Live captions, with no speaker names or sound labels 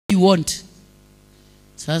you want.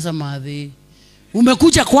 Sasa madhe,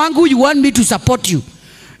 umekuja kwangu, you want me to support you.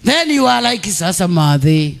 Then you are like, sasa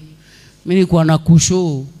madhe, mimi niko na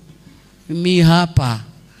kusho. Mimi hapa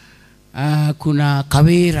kuna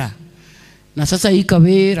kawera. Na sasa hii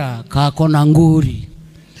kawera kakona nguri.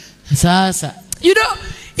 Sasa, you know,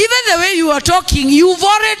 even the way you are talking, you've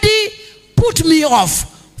already put me off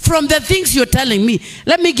from the things you're telling me.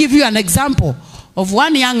 Let me give you an example of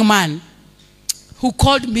one young man who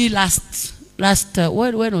called me last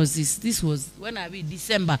when was this? This was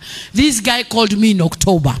December. This guy called me in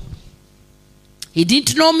October. He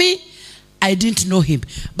didn't know me, I didn't know him,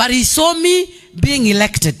 but he saw me being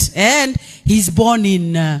elected, and he's born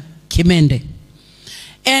in Kimende,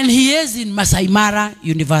 and he is in Masai Mara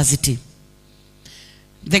University.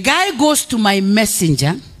 The guy goes to my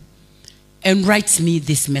messenger and writes me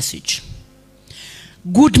this message.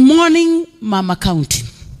 Good morning, Mama County.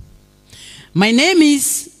 My name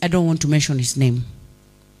is, I don't want to mention his name.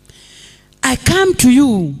 I come to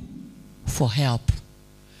you for help.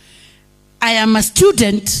 I am a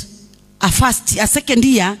student, a second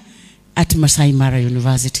year at Masai Mara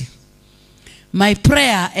University. My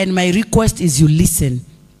prayer and my request is you listen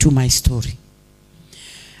to my story.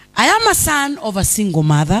 I am a son of a single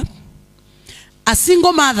mother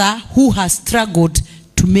who has struggled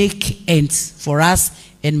to make ends for us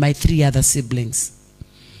and my 3 other siblings.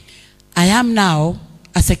 I am now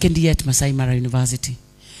a second year at Masai Mara University.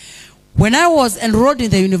 When I was enrolled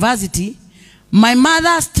in the university, my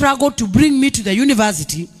mother struggled to bring me to the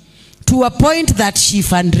university to a point that she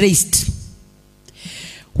fundraised.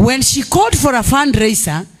 When she called for a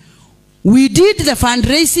fundraiser, we did the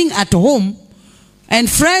fundraising at home, and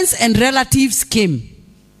friends and relatives came,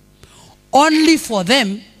 only for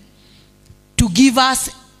them to give us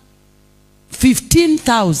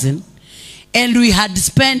 15,000, and we had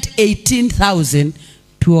spent 18,000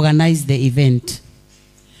 to organize the event.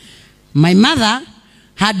 My mother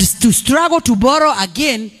had to struggle to borrow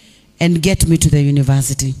again and get me to the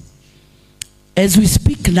university. As we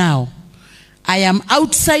speak now, I am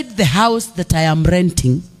outside the house that I am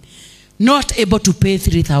renting, not able to pay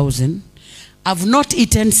 3,000. I've not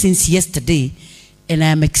eaten since yesterday, and I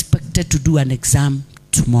am expected to do an exam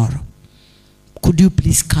tomorrow. Could you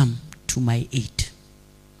please come to my aid?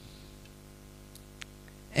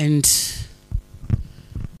 And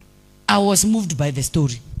I was moved by the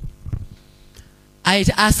story.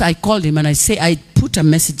 I called him and I put a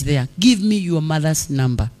message there. Give me your mother's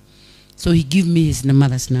number. So he gave me his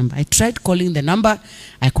mother's number. I tried calling the number.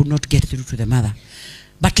 I could not get through to the mother.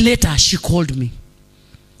 But later she called me.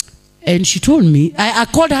 And she told me, I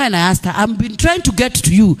called her and I asked her, I've been trying to get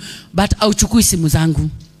to you, but auchukui simu zangu.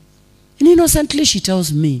 And innocently she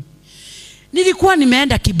tells me, nilikuwa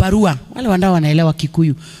nimeenda kibarua, wale wandao wanaelewa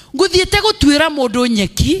Kikuyu. Nguthiete gutwira mundu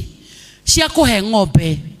nyeki cia kuhe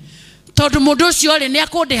ng'ombe. Tondu mundu ucio ri ni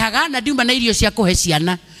akundihaga na ndiuma na irio cia kuhe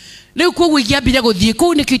ciana. Riu koguo igiambire guthie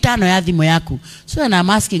kuu ni kitano ya thimu yaku. So and I'm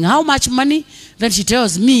asking how much money? Then she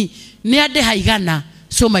tells me ni andiha igana.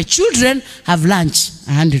 So my children have lunch,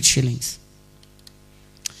 100 shillings.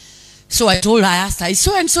 So I told her, I asked her,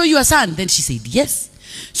 so and so your son? Then she said yes.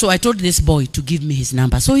 So I told this boy to give me his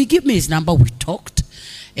number. So he gave me his number, we talked.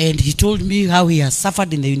 And he told me how he has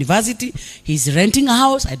suffered in the university. He's renting a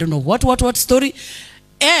house. I don't know what story.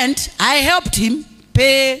 And I helped him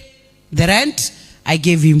pay the rent. I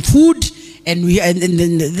gave him food. And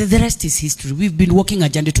the rest is history. We've been working a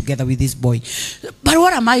journey together with this boy. But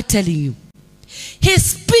what am I telling you?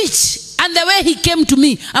 His speech and the way he came to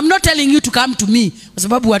me. I'm not telling you to come to me. Kwa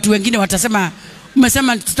sababu watu wengine watasema,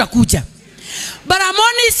 umesema tutakuja. But I'm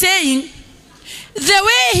only saying, the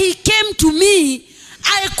way he came to me,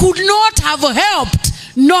 I could not have helped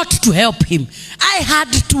not to help him. I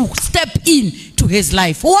had to step in to his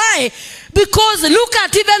life. Why? Because look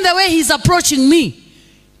at even the way he's approaching me.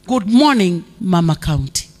 Good morning, Mama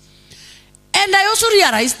County. And I also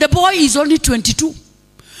realized the boy is only 22.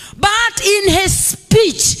 But in his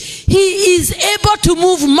speech, he is able to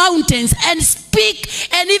move mountains and speak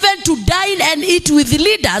and even to dine and eat with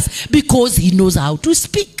leaders because he knows how to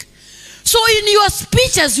speak. So in your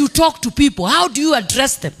speech as you talk to people, how do you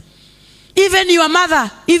address them? Even your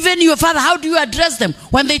mother, even your father, how do you address them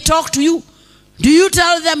when they talk to you? Do you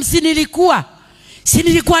tell them, sinilikuwa?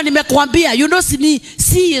 Sinilikuwa nimekuambia. You know,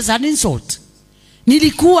 si is an insult.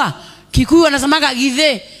 Nilikuwa. Kikuyu anasemaga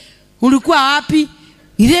githe. Ulikuwa wapi?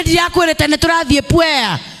 You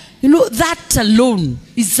know, that alone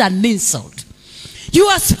is an insult.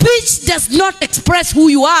 Your speech does not express who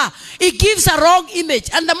you are. It gives a wrong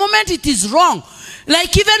image. And the moment it is wrong,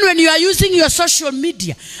 Like even when you are using your social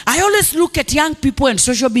media, I always look at young people and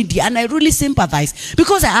social media and I really sympathize,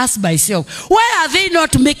 because I ask myself, why are they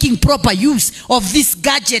not making proper use of this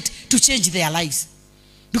gadget to change their lives?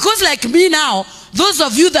 Because like me now, those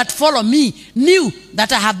of you that follow me knew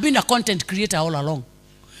that I have been a content creator all along.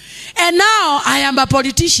 And now I am a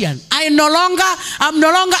politician. I'm no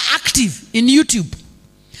longer active in YouTube.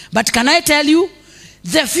 But can I tell you,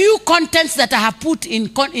 the few contents that I have put in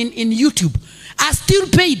YouTube are still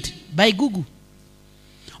paid by Google.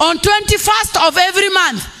 On 21st of every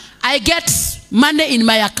month, I get money in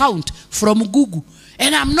my account from Google.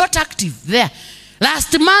 And I'm not active there.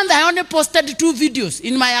 Last month, I only posted 2 videos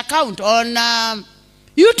in my account on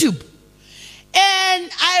YouTube. And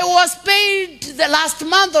I was paid the last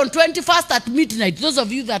month on 21st at midnight. Those of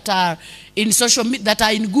you that are in social media, that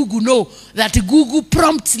are in Google, know that Google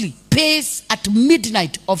promptly pays at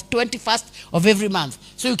midnight of 21st of every month.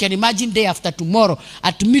 So you can imagine day after tomorrow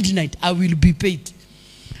at midnight, I will be paid.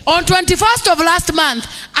 On 21st of last month,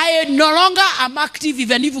 I no longer am active.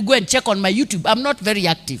 Even if you go and check on my YouTube, I'm not very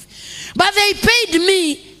active. But they paid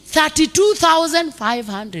me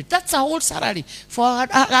 32,500. That's a whole salary for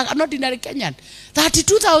an ordinary Kenyan.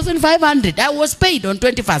 32,500. I was paid on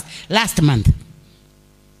 21st last month.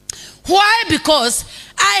 Why? Because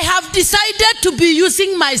I have decided to be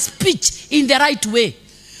using my speech in the right way.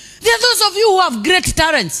 There are those of you who have great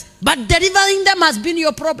talents, but delivering them has been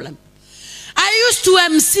your problem. I used to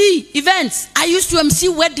MC events. I used to MC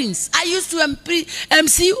weddings. I used to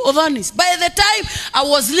MC Ovanis. By the time I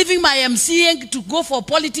was leaving my MCing to go for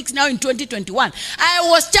politics now in 2021, I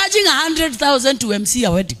was charging 100,000 to MC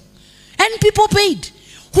a wedding. And people paid.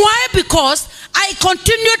 Why? Because I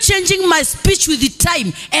continued changing my speech with the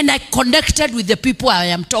time, and I connected with the people I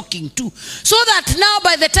am talking to. So that now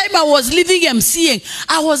by the time I was leaving MCing,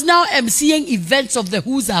 I was now MCing events of the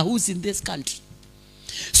who's are who's in this country.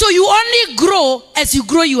 So you only grow as you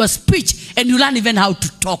grow your speech, and you learn even how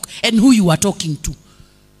to talk and who you are talking to.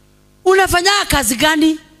 Unafanya kazi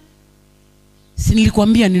gani? Si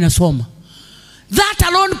nilikwambia ninasoma. That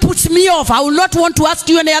alone puts me off. I will not want to ask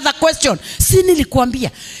you any other question. Si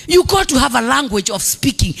nilikwambia. You got to have a language of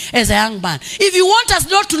speaking as a young man. If you want us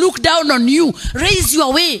not to look down on you, raise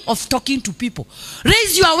your way of talking to people.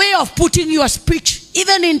 Raise your way of putting your speech,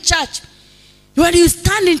 even in church. When you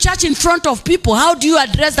stand in church in front of people, how do you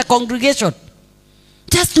address the congregation?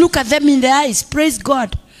 Just look at them in the eyes. Praise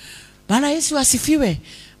God. Bwana Yesu asifiwe.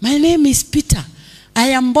 My name is Peter. I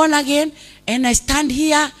am born again, and I stand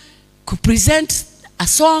here to present a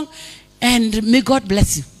song, and may God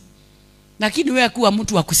bless you. Lakini wewe kuwa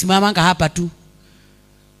mtu wa kusimamanga hapa tu.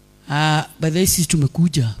 By the way, sisi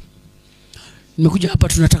tumekuja. Nimekuja hapa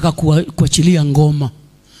tunataka kuachilia ngoma.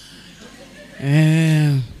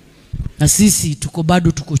 Na sisi tuko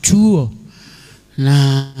bado tuko chuo,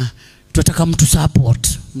 na tunataka mtu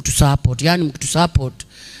support, yani mtu support,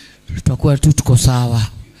 tutakuwa tu tuko sawa.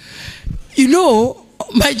 You know,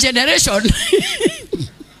 my generation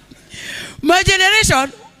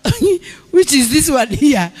which is this one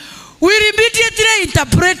here, we immediately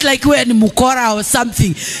interpret like we're in Mukora or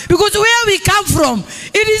something. Because where we come from,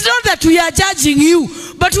 it is not that we are judging you,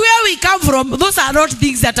 but where we come from, those are not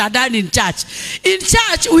things that are done in church. In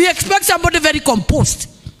church, we expect somebody very composed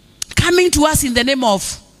coming to us in the name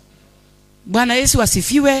of Bwana Yesu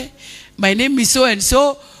asifiwe. My name is so and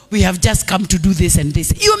so. We have just come to do this and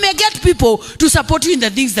this. You may get people to support you in the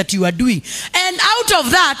things that you are doing. And out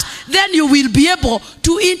of that, then you will be able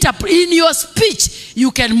to interpret. In your speech,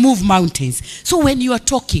 you can move mountains. So when you are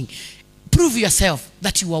talking, prove yourself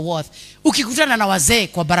that you are worth. Ukikutana na wazee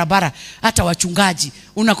kwa barabara, hata wachungaji,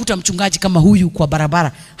 unakuta mchungaji kama huyu kwa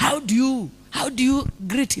barabara. How do you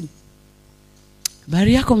greet him?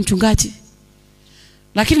 Bari yako mchungaji.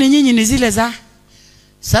 Lakini nyinyi ni zile za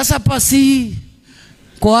sasa pasi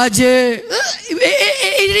kwaje.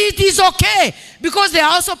 It is okay, because they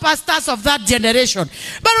are also pastors of that generation.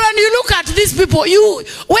 But when you look at these people,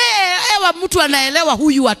 wherever mtu anaelewa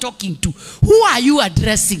who you are talking to, who are you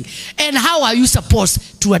addressing, and how are you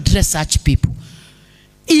supposed to address such people?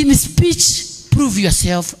 In speech, prove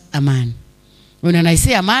yourself a man. When I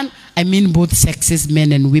say a man, I mean both sexes,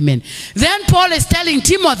 men and women. Then Paul is telling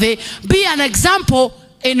Timothy, be an example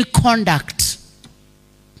in conduct.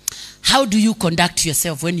 How do you conduct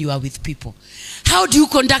yourself when you are with people? How do you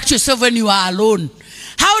conduct yourself when you are alone?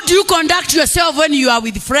 How do you conduct yourself when you are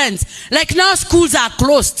with friends? Like now schools are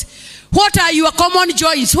closed. What are your common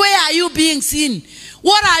joints? Where are you being seen?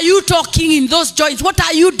 What are you talking in those joints? What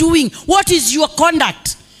are you doing? What is your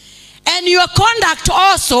conduct? And your conduct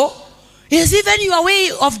also is even your way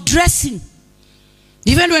of dressing.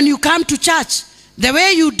 Even when you come to church, The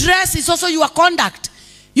way you dress is also your conduct.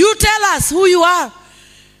 You tell us who you are.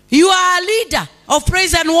 You are a leader of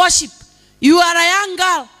praise and worship. You are a young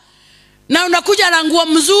girl. Na unakuja na nguo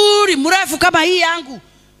mzuri mrefu kama hii yangu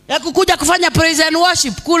ya kukuja kufanya praise and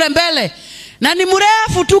worship kule mbele. Na ni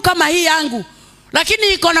mrefu tu kama hii yangu.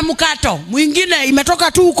 Lakini iko na mkato mwingine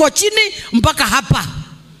imetoka tu uko chini mpaka hapa.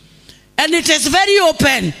 And it is very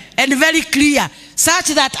open and very clear, such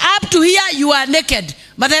that up to here you are naked,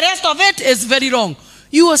 but the rest of it is very wrong.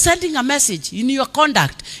 You are sending a message in your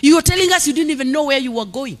conduct. You are telling us you didn't even know where you were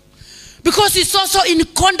going. Because it's also in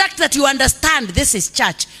conduct that you understand this is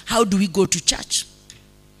church. How do we go to church?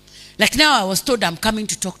 Like now I was told I'm coming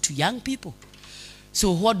to talk to young people.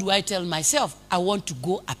 So what do I tell myself? I want to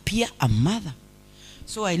go appear a mother.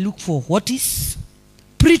 So I look for what is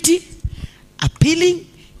pretty, appealing,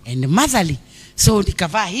 and motherly. So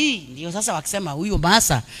nikavaa hii ndio sasa wakisema huyo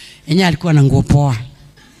Masa yenyewe alikuwa na nguo poa.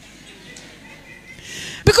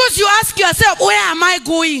 Because you ask yourself, where am I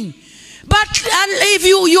going? But if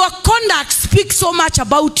your conduct speaks so much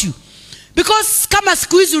about you. Because kama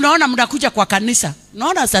siku hizi unaona mnakuja kwa kanisa.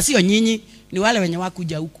 Unaona sasa sio nyinyi, ni wale wenye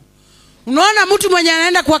wakuja huku. Unaona mtu mwenye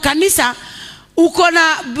anaenda kwa kanisa uko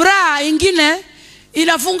na bra ingine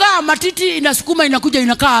inafunga matiti inasukuma inakuja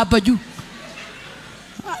inakaa hapa juu.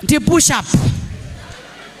 Ti push up.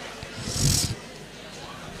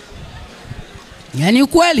 Yani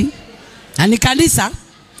ukweli. Na ni kanisa.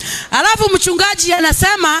 Alafu mchungaji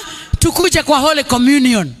anasema tukuje kwa Holy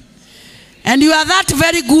Communion. And you are that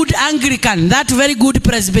very good Anglican, that very good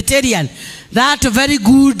Presbyterian, that very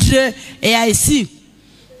good AIC.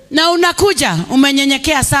 Na unakuja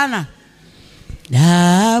umenyenyekea sana.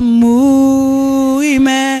 Damu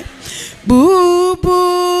ime bubujika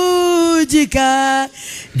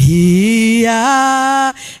ni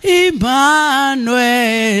ya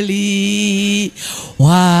Imanueli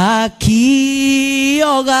wakioga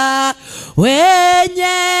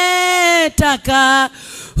wenye taka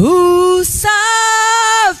usafi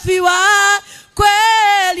wa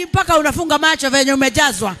kweli mpaka unafunga macho venye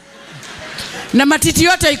umejazwa na matiti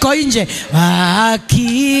yote iko nje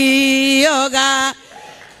wakioga.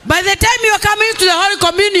 By the time you are coming to the Holy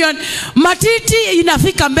Communion, matiti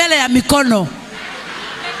inafika mbele ya mikono.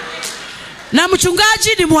 Na mchungaji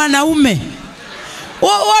ni mwanaume.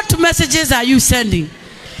 What messages are you sending?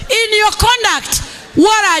 In your conduct,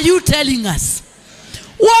 what are you telling us?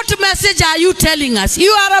 What message are you telling us?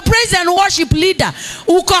 You are a praise and worship leader.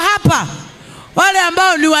 Uko hapa. Wale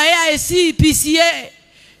ambao ni wa AIC, PCA,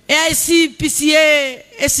 AIC, PCA,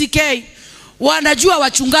 SK, wanajua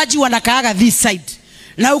wachungaji wanakaaga this side.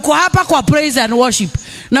 Na uko hapa kwa praise and worship.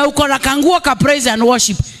 Na uko na kanguo ka praise and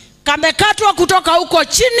worship. Kamekatwa kutoka huko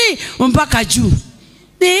chini mpaka juu.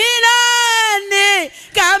 Ni nani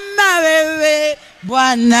kama wewe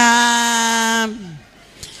Bwana?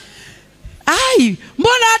 Ai,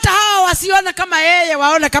 mbona hata hawa wasiona kama yeye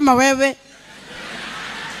waone kama wewe?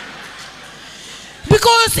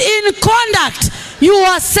 Because in conduct you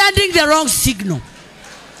are sending the wrong signal.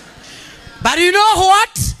 But you know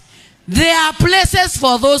what? There are places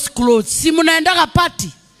for those clothes. Si munaenda party.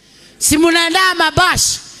 Si munaenda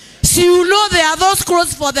mabash. Si you know there are those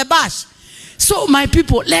clothes for the bash. So my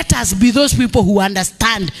people, let us be those people who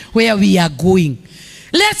understand where we are going.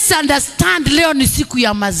 Let's understand leo ni siku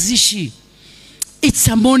ya mazishi. It's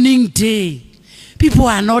a mourning day. People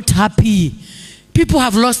are not happy. People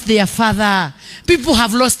have lost their father. People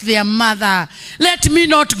have lost their mother. Let me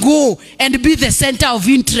not go and be the center of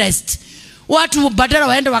interest. Watu badala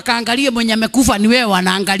waende wakaangalie mwenye amekufa ni wewe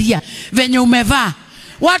wanaangalia venye umevaa.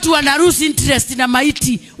 Watu wanaruhusu interest na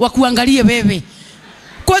maiti wa kuangalie wewe.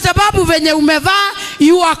 Kwa sababu venye umevaa,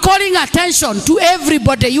 you are calling attention to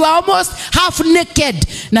everybody. You are almost half naked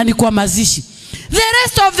na ni kwa mazishi. The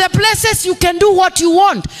rest of the places you can do what you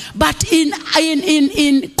want, but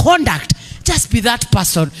in conduct, just be that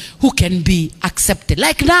person who can be accepted.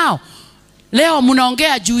 Like now, leo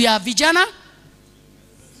munaongea juu ya vijana,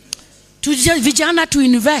 vijana to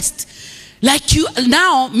invest. Like you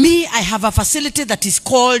now, me, I have a facility that is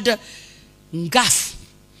called NGAF.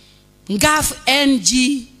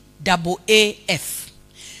 NGAF, NGAAF.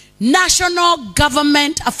 National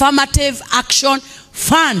Government Affirmative Action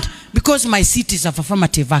Fund, because my seat is of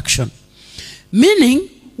affirmative action. Meaning,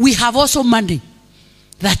 we have also money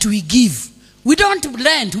that we give. We don't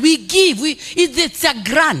lend, we give. It's a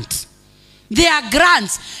grant. There are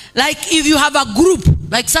grants. Like if you have a group,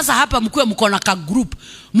 like sasa hapa mkuwe mkona ka group,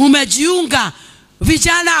 mumejiunga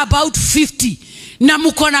vijana about 50, na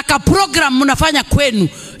mkona ka program munafanya kwenu.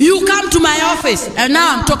 You come to my office, and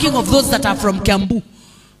now I'm talking of those that are from Kiambu.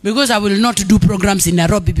 Because I will not do programs in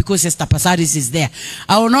Nairobi because Esther Pasaris is there.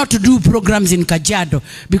 I will not do programs in Kajiado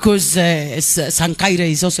because Sankaira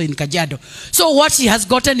is also in Kajiado. So what she has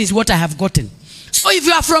gotten is what I have gotten. So if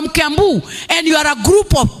you are from Kiambu and you are a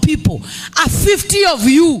group of people, 50 of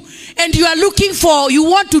you, and you are looking for, you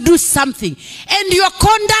want to do something, and your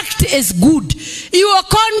conduct is good, your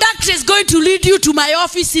conduct is going to lead you to my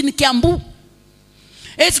office in Kiambu.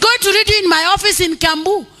 It's going to lead you in my office in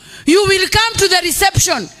Kiambu. You will come to the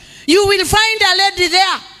reception. You will find a lady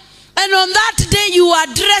there. And on that day, you are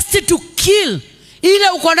dressed to kill. Ile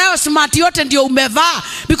uko nayo smart yote ndio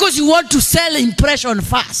umevaa because you want to sell impression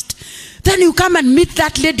fast. Then you come and meet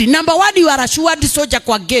that lady. Number one, you are assured soldier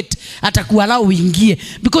kwa gate atakuallow uingie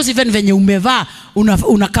because even venye umevaa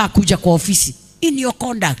unakaa kuja kwa ofisi. In your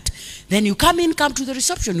conduct. Then you come to the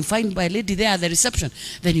reception. You find my lady there at the reception.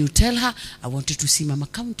 Then you tell her, I wanted to see Mama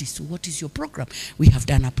County. So what is your program? We have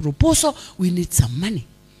done a proposal. We need some money.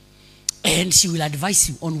 And she will advise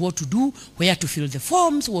you on what to do, where to fill the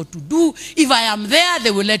forms, what to do. If I am there,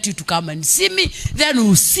 they will let you to come and see me. Then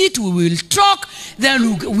we'll sit, we will talk.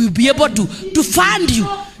 Then we'll be able to fund you,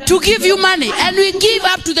 to give you money. And we give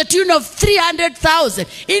up to the tune of 300,000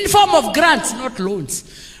 in form of grants, not loans.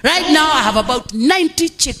 Right now, I have about 90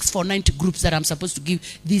 checks for 90 groups that I'm supposed to give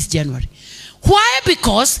this January. Why?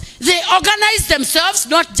 Because they organize themselves,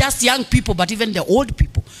 not just young people, but even the old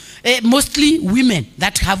people. Mostly women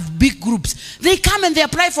that have big groups. They come and they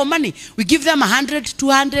apply for money. We give them 100,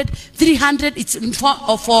 200, 300. It's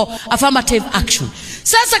for affirmative action.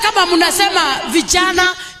 Sasa kama munasema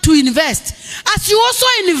vijana to invest. As you also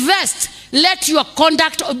invest, let your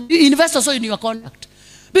conduct, invest also in your conduct.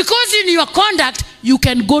 Because in your conduct, you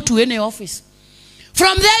can go to any office.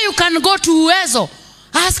 From there, you can go to Uwezo,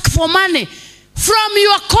 ask for money. From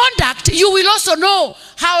your conduct, you will also know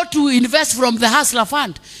how to invest from the Hustler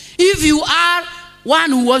Fund. If you are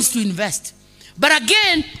one who wants to invest. But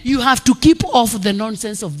again, you have to keep off the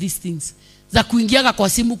nonsense of these things. Za kuingiaga kwa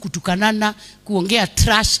simu kutukanana, kuongea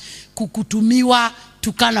trash, kukutumiwa,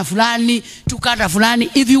 tukana fulani.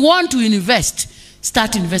 If you want to invest,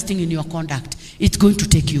 start investing in your conduct. It's going to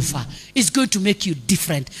take you far. It's going to make you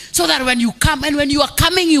different. So that when you come, and when you are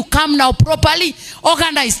coming, you come now properly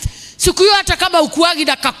organized. Siku hiyo hata kama ukuagi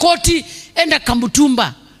na kakoti, enda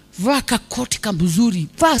Kambutumba. Vaa kakoti kambuzuri,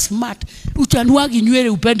 vaa smart. Uchanuagi nywele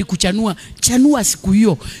upendi kuchanua. Chanua siku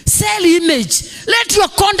hiyo. Sell image. Let your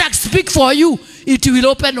conduct speak for you. It will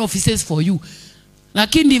open offices for you.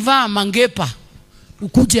 Lakini vaa mangepa.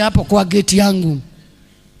 Ukuje hapo kwa gate yangu.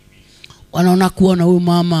 Wanaona kuona huyu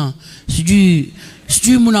mama.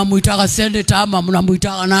 Sijui mnamuitaka senator ama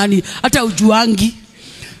mnamuitaka nani. Hata ujuangi.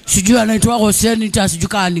 Sijui anaitwa kwa senator, sijui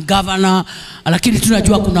kama ni governor, lakini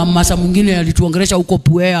tunajua kuna masa mwingine alituongelesha huko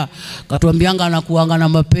Puea, katuambianga anakuanga na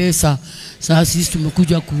mapesa. Sasa sisi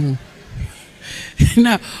tumekuja ku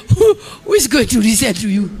Now, who is going to listen to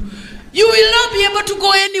you? You will not be able to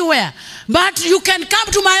go anywhere. But you can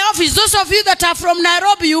come to my office. Those of you that are from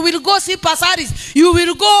Nairobi, you will go see Pasaris. You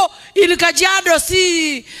will go in Kajiado,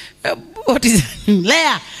 see, what is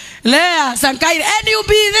it? Leah, Sankaira, and you'll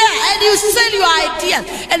be there, and you sell your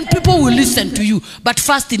ideas, and people will listen to you. But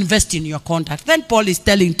first invest in your contact. Then Paul is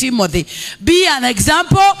telling Timothy, be an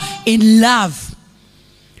example in love.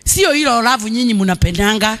 Sio hilo love nyinyi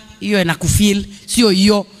munapendanga, hiyo inakufeel, sio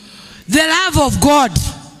hiyo. The love of God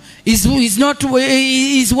is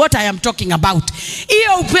what I am talking about.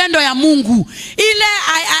 Hiyo upendo ya Mungu. Ile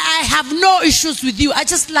I have no issues with you. I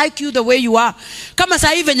just like you the way you are. Kama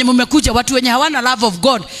sasa hivi wenye mmekuja watu wenye hawana love of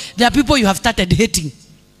God, there are people you have started hating.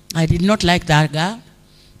 I did not like that guy.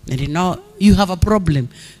 I did not. You have a problem.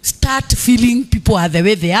 Start feeling people are the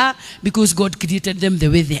way they are because God created them the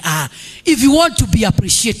way they are. If you want to be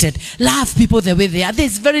appreciated, love people the way they are.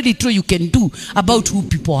 There's very little you can do about who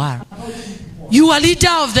people are. Your leader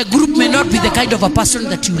of the group may not be the kind of a person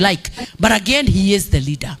that you like. But again, he is the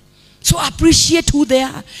leader. So appreciate who they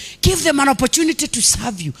are. Give them an opportunity to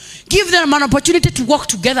serve you. Give them an opportunity to work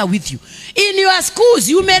together with you. In your schools,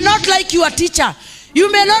 you may not like your teacher. You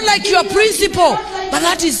may not like your principal. But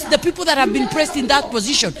that is the people that have been placed in that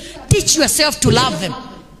position. Teach yourself to love them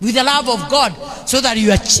with the love of God so that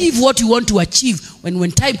you achieve what you want to achieve.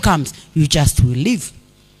 When time comes, you just will live.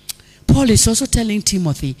 Paul is also telling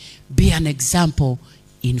Timothy, be an example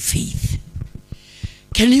in faith.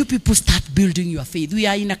 Can you people start building your faith? We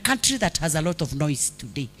are in a country that has a lot of noise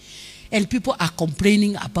today. And people are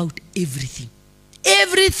complaining about everything.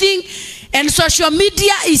 Everything. And social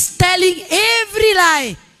media is telling every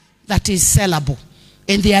lie that is sellable.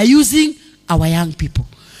 And they are using our young people.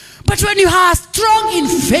 But when you are strong in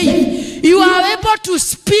faith, You are able to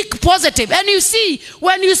speak positive. And you see,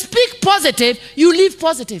 when you speak positive, you live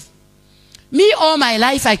positive. Me, all my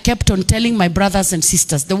life, I kept on telling my brothers and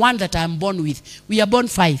sisters, the one that I'm born with. We are born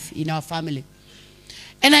 5 in our family.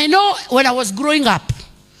 And I know when I was growing up,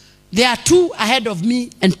 there are 2 ahead of me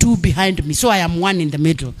and 2 behind me. So I am 1 in the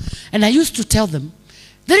middle. And I used to tell them,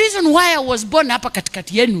 the reason why I was born hapa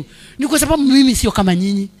katikati yenu ni kwa sababu mimi sio kama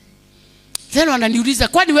nyinyi. Then wananiuliza,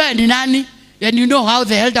 kwani wewe ni nani? And you know how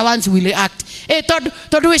the elder ones will act.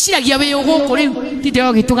 Todo weshiragia we uguku riu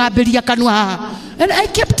titeo gitugambiria kanwa. And I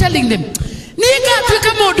kept telling them, ninga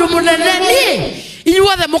twika mundu munene ni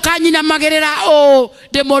inyuothe mukanyina magerera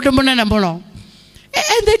de mundu munene muno.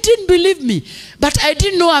 And they didn't believe me. But I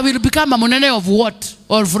didn't know I will become a munene of what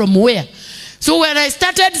or from where. So when I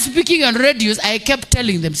started speaking on radios, I kept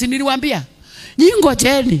telling them, siniliwambia,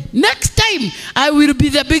 nyingojeni, next time I will be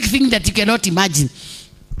the big thing that you cannot imagine.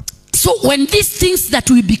 So when these things that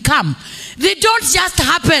we become, they don't just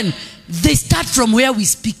happen, they start from where we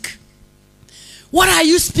speak. What are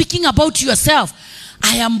you speaking about yourself?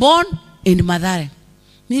 I am born in Mathare.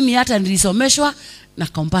 Mimi hata nilisomeshwa na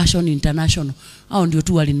Compassion International. Hao ndio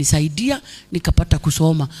tu walinisaidia nikapata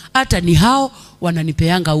kusoma. Hata ni hao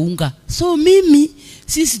wananipeanga unga. So mimi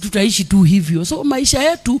sisi tutaishi tu hivyo. So maisha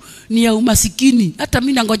yetu ni ya umasikini. Hata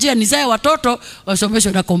mimi nangojea nizae watoto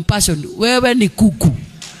wasomeshwe na Compassion. Wewe ni kuku.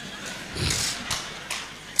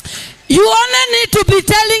 You only need to be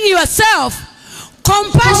telling yourself,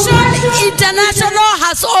 Compassion International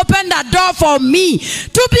has opened a door for me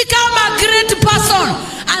to become a great person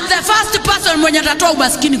and the first person mwenye atatoa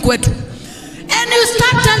umaskini kwetu. And you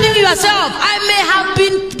start telling yourself, I may have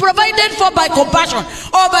been provided for by Compassion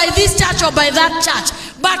or by this church or by that church,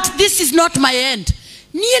 but this is not my end.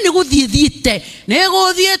 Niye niguthiethite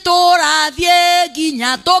niguthietora thie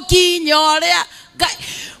ginya tokinyorea.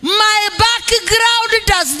 My background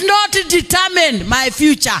does not determine my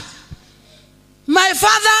future. My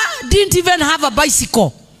father didn't even have a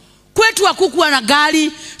bicycle. Kwetu hakukuwa na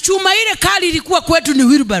gari. Chuma ile kali ilikuwa kwetu ni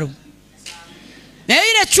wheelbarrow.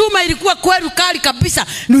 Ile chuma ilikuwa kwetu kali kabisa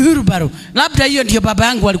ni wheelbarrow. Labda hiyo ndio baba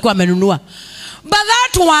yangu alikuwa amenunua. But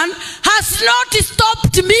that one has not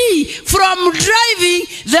stopped me from driving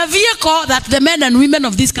the vehicle that the men and women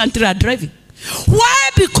of this country are driving. Why?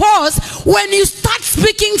 Because when you start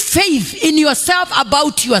speaking faith in yourself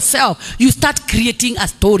about yourself, you start creating a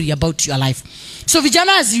story about your life. So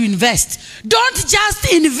vijana, as you invest, don't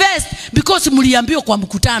just invest because muliambiwa kwa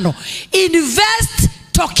mkutano. Invest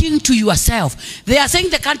talking to yourself. They are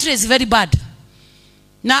saying the country is very bad.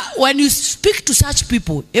 Now, when you speak to such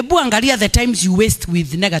people, ebu angalia the times you waste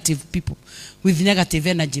with negative people, with negative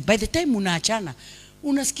energy. By the time unaachana,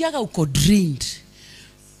 unasikiaga uko drained.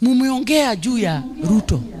 Mumeongea juu ya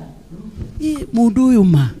Ruto. Mundu uyu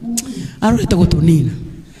ma arorete gutunina.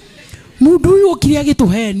 Mundu uyu kiria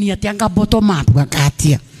gituheni ati anga bottom up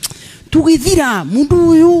gakatia. Tugithira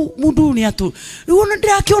mundu ni atu. Riu ona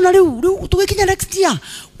ndirakiona riu tugikinya next year.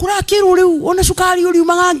 Kurakiru riu ona sukari uri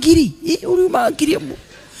magangiri. Uri magangiri mu.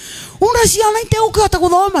 Una ciana ite ukihota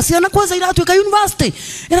guthoma ciana kwanza iratuika university.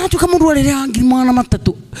 Iratuika mundu arire angiri mwana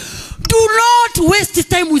matatu. Do not waste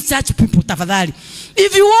time with such people, tafadhali.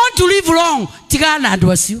 If you want to live long, tigana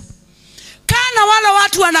andu acio. Kana wala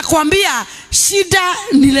watu wanakuambia shida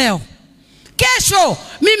ni leo. Kesho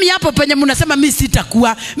mimi hapo penye mnasema mimi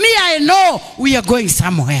sitakuwa. Me, I know we are going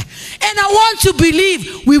somewhere. And I want to believe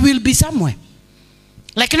we will be somewhere.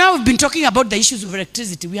 Like now we've been talking about the issues of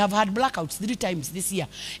electricity. We have had blackouts 3 times this year.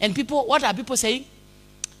 And people, what are people saying?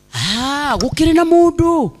 Gukiri na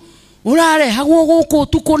mundu. Urare hagwo guku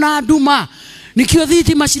tuko na nduma. Nikio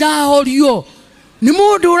thiti mashirahorio. Ni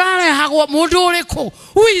mundu urare hagwo mundu uriko.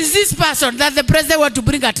 Who is this person that the president want to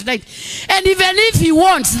bring at tonight? And even if he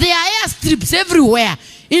wants, there are airstrips everywhere,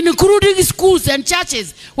 including schools and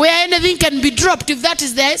churches, where anything can be dropped if that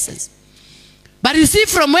is the essence. But you see,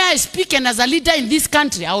 from where I speak and as a leader in this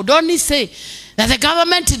country, I would only say that the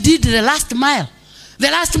government did the last mile. The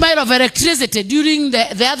last mile of electricity during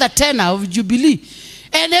the other tenure of Jubilee.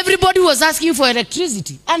 And everybody was asking for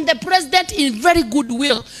electricity. And the president, in very good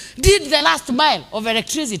will, did the last mile of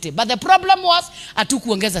electricity. But the problem was,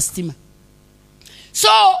 hatukuongeza stima. So,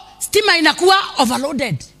 stima inakuwa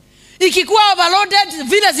overloaded. Ikikuwa overloaded,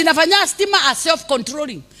 vile zinafanya stima are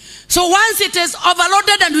self-controlling. So once it is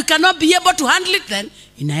overloaded and we cannot be able to handle it, then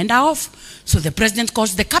inaenda off. So the president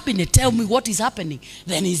calls the cabinet, tell me what is happening.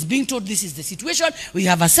 Then he's being told this is the situation. We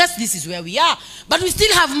have assessed this is where we are. But we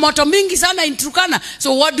still have moto mingi sana in Turkana.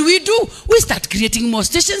 So what do? We start creating more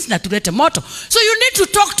stations na tulete moto. So you need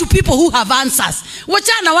to talk to people who have answers.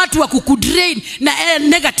 Wachana watu wa kukudrain na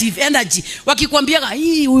negative energy. Wakikwambiaga,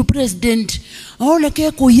 huyu president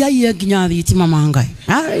Oneke kuyaye ginyadhi timamangai.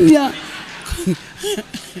 Aya.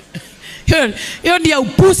 Hiyo ndio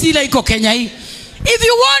upusi ile iko Kenya hii. If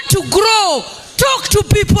you want to grow, talk to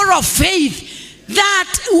people of faith that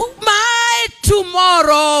my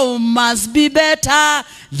tomorrow must be better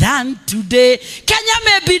than today. Kenya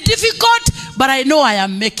may be difficult, but I know I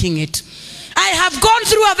am making it. I have gone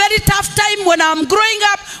through a very tough time when I'm growing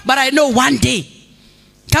up, but I know one day.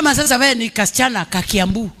 Kama sasa wewe ni kasichana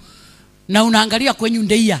kakiambu na unaangalia kwenye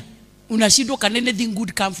Ndeia, unashindwa can anything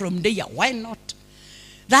good come from Ndeia? Why not?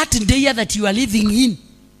 That Ndeia that you are living in,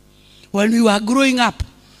 when you are growing up,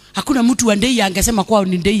 hakuna mtu wa Ndeia angesema kwao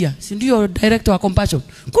ni Ndeia. Si ndio director wa Compassion?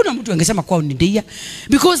 Kuna mtu angesema kwao ni Ndeia,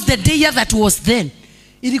 because the Ndeia that was then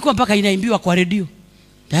ilikuwa mpaka inaimbiwa kwa radio.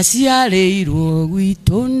 Tasialeiro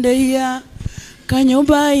witondeia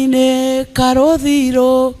kanyumba ine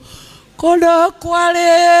karothiro kondo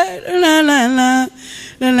kwale la la la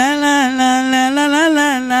la la la la la la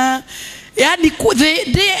la la. Yani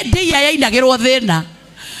Ndeia ya inagero thena.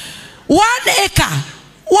 1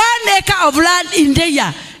 acre of land in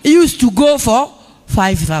Ndeia used to go for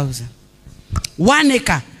 5,000. 1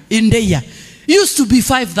 acre in Ndeia used to be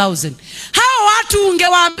 5,000. Hao watu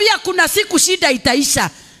ungewaambia kuna siku shida itaisha.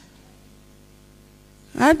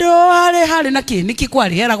 Ado hale naki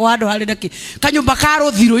nikikwali hera kwa ado hale naki kanyumba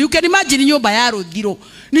karo dhiro. You can imagine nyumba yaro dhiro.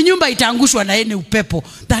 Ni nyumba itangushwa na ene upepo.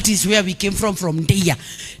 That is where we came from Ndeia.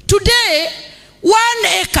 Today 1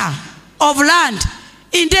 acre of land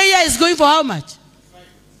in Ndeia is going for how much?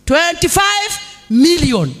 25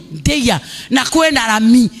 million Ndeia na kwenda na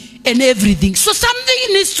me and everything. So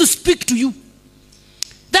something needs to speak to you.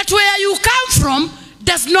 That where you come from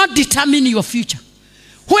does not determine your future.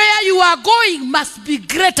 Where you are going must be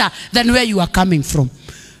greater than where you are coming from.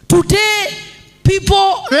 Today,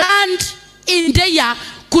 land in Ndeia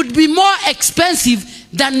could be more expensive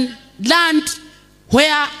than land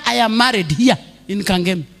where I am married here in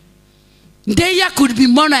Kangemi. Ndeia could be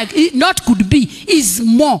more, is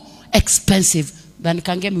more expensive than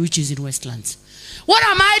Kangemi, which is in Westlands. What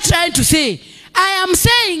am I trying to say? I am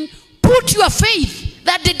saying, put your faith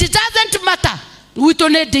that it doesn't matter.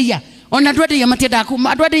 Uitone Ndeia. Onadwade ya matiada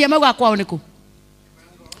adwade ya mawa kwao niko.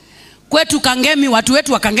 Kwetu Kangemi, watu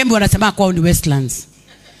wetu wa Kangemi wanasema kwao ni Westlands.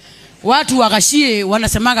 Watu wa Gashie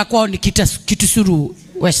wanasema kwao ni Kitusuru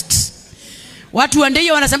West. Watu wa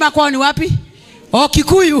Ndeia wanasema kwao ni wapi? Oh,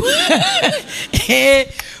 Kikuyu.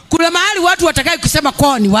 Kuna mahali watu watakai kusema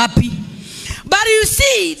kwao ni wapi. But you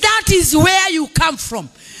see, that is where you come from.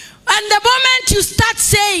 And the moment you start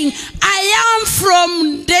saying, I am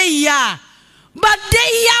from Ndeia, but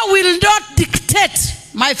Ndeia will not dictate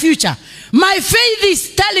my future. My faith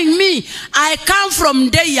is telling me I come from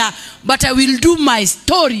Ndeia, but I will do my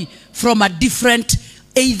story from a different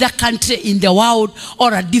either country in the world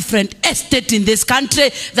or a different estate in this country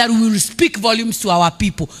that will speak volumes to our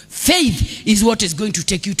people. Faith is what is going to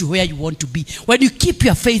take you to where you want to be. When you keep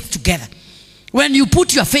your faith together, when you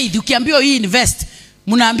put your faith, ukiambiwa invest,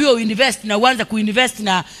 munaambiwa invest na uanza kuinvest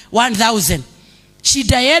na 1,000.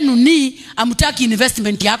 Shida yenu ni amutaki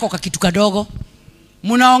investment yako kwa kitu kadogo.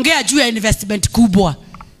 Munaongea juu ya investment kubwa.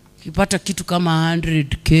 Kipata kitu kama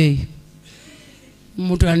 100k.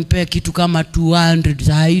 Mtu anipea kitu kama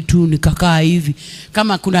 200 airitu nikakaa hivi.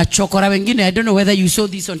 Kama kuna chokora wengine, I don't know whether you saw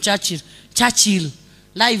this on Churchill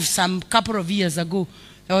live some couple of years ago.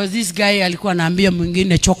 There was this guy alikuwa anaambia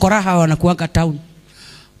mwingine chokora hawa wanakuanga town.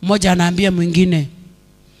 Mmoja anaambia mwingine,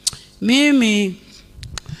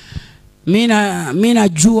 Mina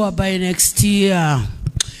jua by next year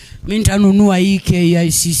mimi nitanunua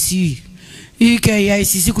KICC.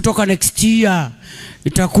 KICC kutoka next year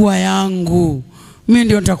itakuwa yangu. Mimi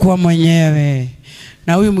ndio nitakuwa mwenyewe.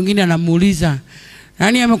 Na huyu mwingine anamuuliza,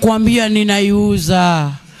 nani amekuambia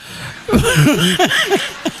ninaiuza?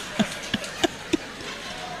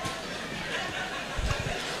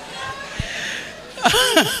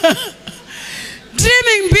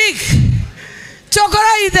 Dreaming big.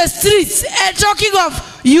 Chokora in the streets and talking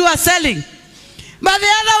of you are selling. But the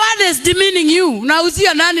other one is demeaning you.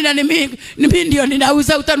 Nauzia nani na mimi ndio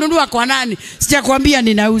ninauza, utanunua kwa nani? Sijakwambia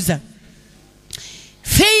ninauza.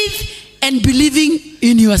 Faith and believing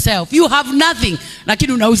in yourself. You have nothing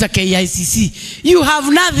lakini unauza KICC. You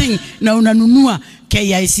have nothing na unanunua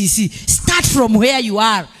KICC. Start from where you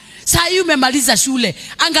are. Saa hii umemaliza shule,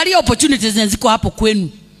 angalia opportunities ziko hapo kwenu.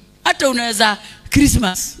 Hata unaweza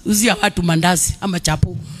Christmas uzia watu mandazi ama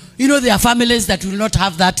chapo. You know there are families that will not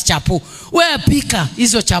have that chapo. Wewe pika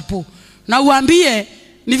hizo chapo. Na uambie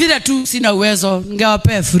ni vile tu sina uwezo,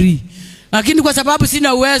 ningewapea free. Lakini kwa sababu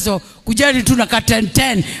sina uwezo, kujali tu na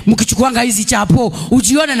 10 mkichukuanga hizi chapo,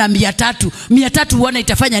 ujione na 300 uone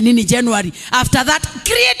itafanya nini January. After that,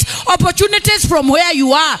 create opportunities from where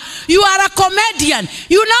you are. You are a comedian.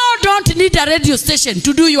 You now don't need a radio station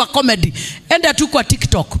to do your comedy. Enda tu kwa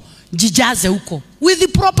TikTok, jijaze huko with the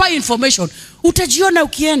proper information. Utajiona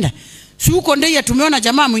ukienda. Si huko ndio tumeona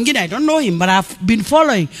jamaa mwingine, I don't know him, but I've been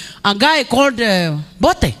following a guy called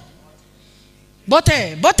Bote.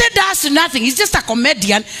 Bote does nothing. He's just a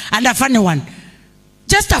comedian and a funny one.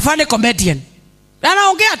 Just a funny comedian.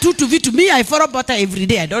 Anaongea tu vitu. Me, I follow Bote every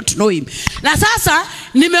day. I don't know him. Na sasa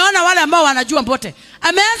nimeona wale ambao wanajua Bote.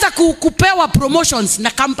 Ameanza kupewa promotions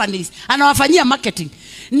na companies. Anawafanyia marketing.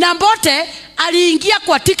 Na Bote aliingia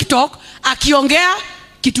kwa TikTok akiongea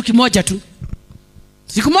kitu kimoja tu.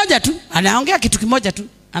 Siku moja tu anaongea kitu kimoja tu.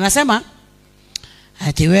 Anasema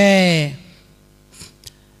ati we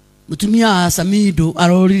mutumia Samido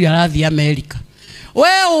arori arathi America. We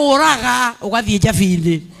uraga ugathie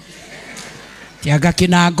Javini. Tiaga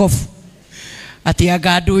kina ngofu. Ati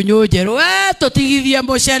aga ndunyu njeru we tutigithie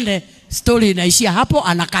mucene. Story inaishia hapo,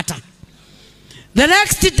 anakata. The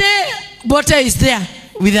next day Bote is there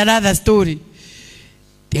with another story.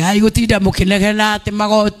 Tigai gutinda mukinegena ati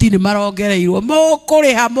magoti ni marongereirwo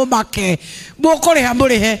mukuriha mumake mukuriha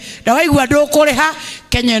murihe na waigua ndukuriha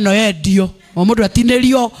Kenya no endio o mundu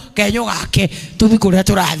atinirio kenyo gake tuthi kuria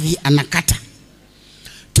turathi anakata.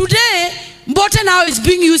 Today Bote now is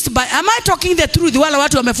being used by, am I talking the truth? Wala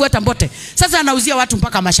watu wamefuata Bote sasa anauzia watu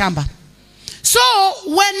mpaka mashamba. So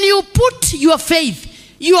when you put your faith,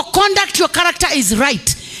 your conduct, your character is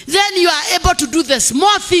right, then you are able to do the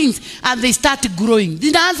small things and they start growing.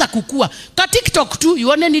 Zinaanza kukua. Kwa TikTok tu,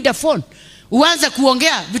 you only need a phone. Uanze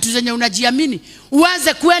kuongea vitu zenye unajiamini.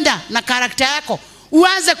 Uanze kuenda na karakta yako.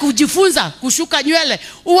 Uanze kujifunza kushuka nywele.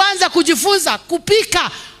 Uanze kujifunza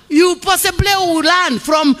kupika. You possibly will learn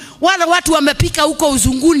from wale watu wamepika huko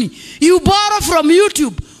uzunguni. You borrow from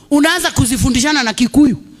YouTube. Unaanza kuzifundishana na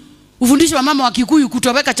Kikuyu. Ufundishe wa mama wa Kikuyu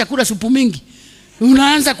kutoweka chakula supu mingi.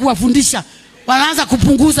 Unaanza kuwafundisha. Wanaanza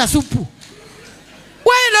kupunguza supu.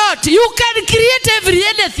 Why not? You can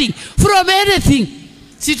create anything from anything.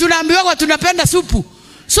 Si tunaambiwa kwa tunapenda supu.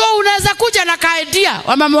 So unaweza kuja na idea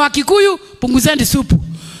wa mama wa Kikuyu, punguzeni supu.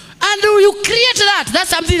 And you create that. That's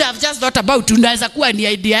something that I've just thought about. Unaweza kuwa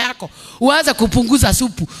ni idea yako. Uanze kupunguza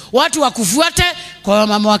supu. Watu wakufuate kwa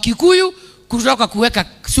mama wa Kikuyu kutoka kuweka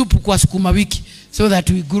supu kwa sukuma wiki so that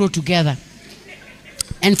we grow together.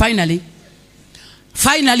 And finally,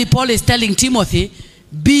 Paul is telling Timothy,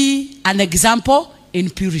 be an example in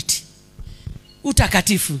purity.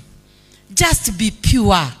 Utakatifu. Just be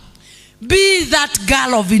pure. Be that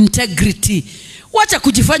girl of integrity. Wacha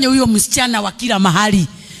kujifanya huyo msichana wa kila mahali.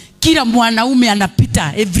 Kila mwanaume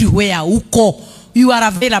anapita everywhere uko. You are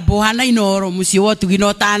available. Hana inoro musio watu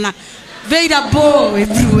ginotana. Available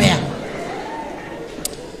everywhere.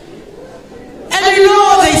 And you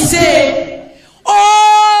know they say,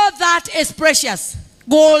 all that is precious.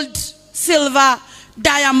 Gold, silver,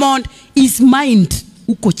 diamond is mined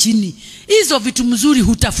uko chini. Hizo vitu mzuri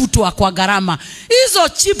hutafutwa kwa gharama. Hizo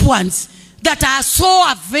cheap ones that are so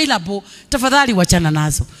available, tafadhali wachana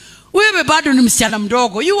nazo. Wewe bado ni msichana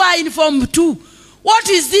mdogo. You are in form 2. What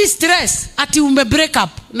is this stress? Ati ume break up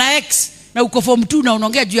na ex na uko form 2 na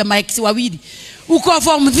unaongea juu ya ma ex wawili. Uko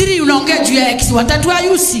form 3 unaongea juu ya ex watatu. Are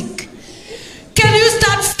you sick? Can you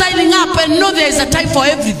start styling up and know there is a time for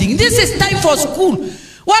everything? This is time for school.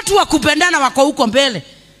 Watu wa kupendana wako huko mbele.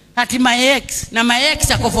 Ati my ex na my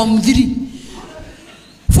ex ako form 3.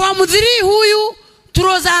 Form 3 huyu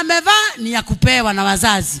trouser amevaa ni ya kupewa na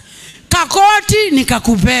wazazi. Kakoti ni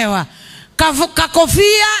kakupewa.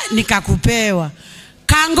 Kakofia ni kakupewa.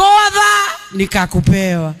 Kangodha ni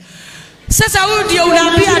kakupewa. Sasa huyu ndio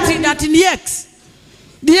unaambia ati ni ex.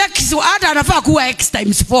 The ex hata anafaa kuwa x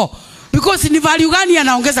times 4. Because ni value gani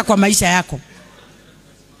anaongeza kwa maisha yako.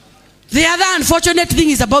 The other unfortunate thing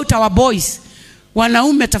is about our boys.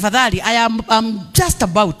 Wanaume tafadhali, I'm just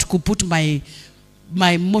about to put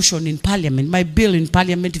my motion in parliament, my bill in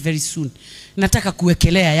parliament very soon. Nataka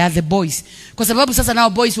kuwekelea ya the boys. Kwa sababu sasa nao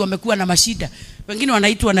boys wamekuwa na mashida. Wengine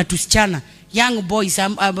wanaitwa na tusichana. Young boys,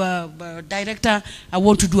 I'm a director, I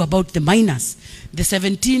want to do about the minors. A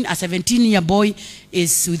 17-year boy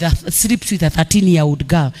sleeps with a 13-year-old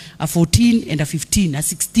girl, a 14 and a 15, a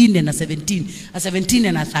 16 and a 17, a 17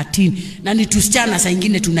 and a 13. Na ni tusichana saa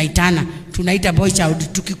ingine tunaitana. Tunaita boy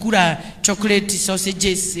child, tukikula chocolate,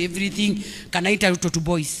 sausages, everything, kanaita uto to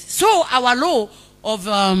boys. So our law of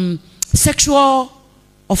Sexual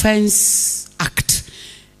Offense Act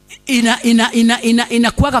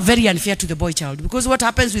inakuwa very unfair to the boy child, because what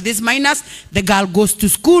happens with these minors, the girl goes to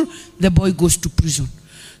school, the boy goes to prison.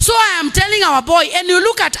 So I am telling our boy, and you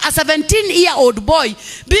look at a 17-year-old boy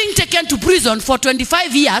being taken to prison for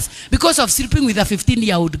 25 years because of sleeping with a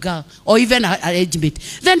 15-year-old girl or even an age mate.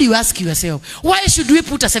 Then you ask yourself, why should we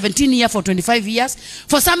put a 17-year for 25 years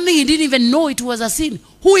for something he didn't even know it was a sin?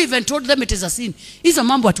 Who even told them it is a sin? Hizo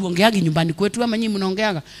mambo atuongeagi nyumbani kwetu ama nyinyi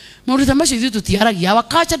mnaongeaga. Mauritamashi hizi tutiaragi. Our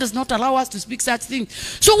culture does not allow us to speak such things.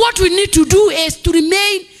 So what we need to do is to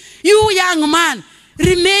remain, you young man,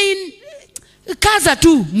 remain kaza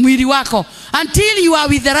tu mwili wako until you are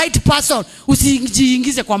with the right person.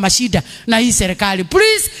 Usijiingize kwa mashida na hii serikali.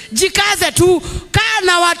 Please jikaze tu, kaa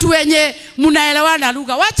na watu wenye mnaelewana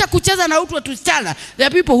lugha. Wacha kucheza na watu tusichana. There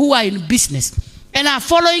are people who are in business and are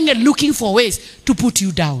following and looking for ways to put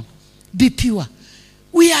you down. Be pure.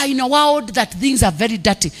 We are in a world that things are very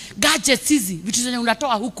dirty. Gadgets hizi vitu zenye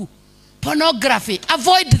unatoa huku, pornography,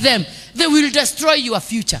 avoid them. They will destroy your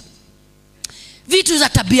future. Vitu za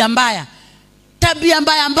tabia mbaya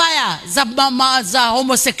za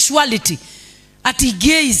homosexuality, ati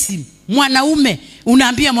gayism. Mwanaume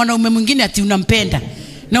unaambia mwanaume mwingine ati unampenda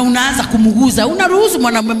na unaanza kumuguza, unaruhusu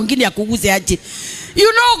mwanaume mwingine akuguze aje? You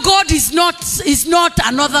know God is not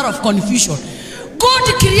an author of confusion.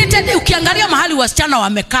 God created, ukiangalia mahali wasichana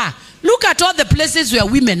wamekaa, look at all the places where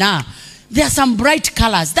women are. There are some bright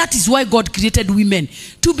colors. That is why God created women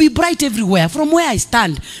to be bright everywhere. From where I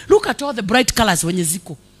stand, look at all the bright colors wenye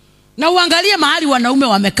ziko. Na uangalie mahali wanaume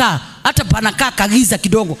wamekaa, hata panakaa kagiza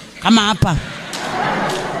kidogo kama hapa.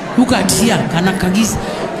 Look at here, kana kagiza.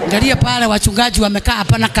 Angalia pale wachungaji wamekaa,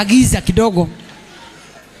 hapana kagiza kidogo.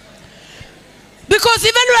 Because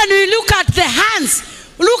even when we look at the hands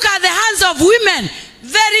of women,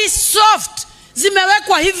 very soft.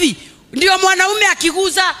 Zimewekwa hivi. Ndio mwanaume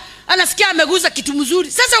akiguza anasikia ameguza kitu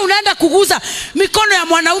mzuri. Sasa unaenda kuguza mikono ya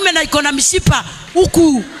mwanaume na iko na mishipa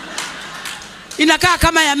huku, inakaa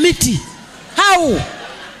kama ya miti. How?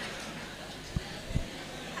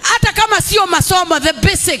 Hata kama sio masomo, the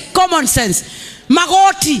basic common sense.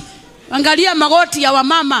 Magoti, angalia magoti ya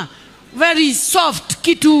wamama, very soft.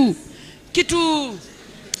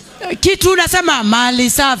 Kitu nasema mali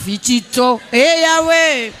safi chito, hey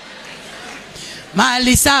yawe.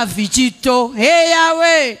 Mali safi chito, hey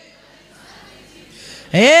yawe.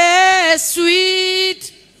 Hey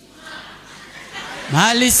sweet.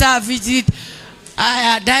 Mali safi chito.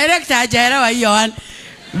 Director ajairawa hiyo one.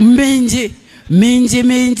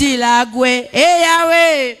 Minji lagwe, hey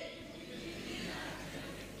yawe.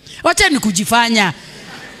 Wacha ni kujifanya.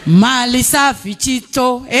 Mali safi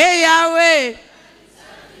chito, hey yawe.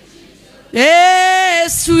 Hey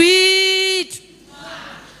sweet.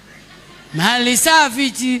 Mali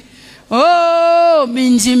safi chito. Oh,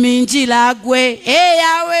 minji lagwe, hey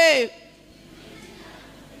yawe.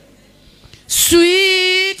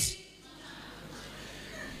 Sweet.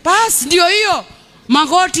 Bas ndio hiyo.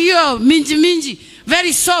 Magoti hiyo minji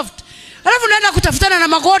very soft. Alafu unaenda kutafutana na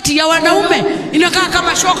magoti ya wanaume inakaa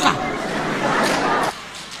kama shoka.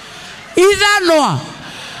 Idhano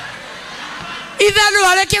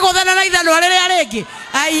aleke kodana na idhano alele aleke.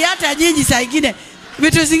 Ai hata nyinyi saa nyingine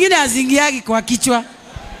vitu zingine hazingiagi kwa kichwa.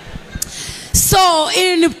 So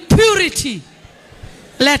in purity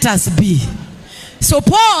let us be. So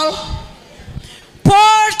Paul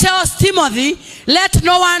tells Timothy, let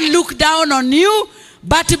no one look down on you,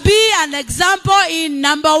 but be an example in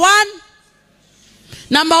number 1,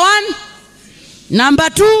 number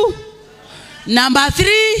 2, number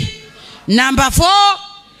 3, number 4,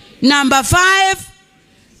 number 5,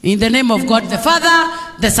 in the name of God the Father,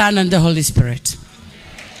 the Son, and the Holy Spirit.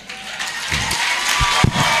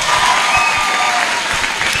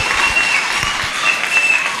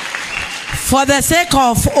 For the sake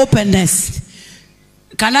of openness,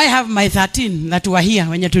 can I have my 13 that were here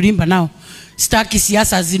when you tulimba now? Staki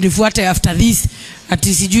siasa zinifuate after this.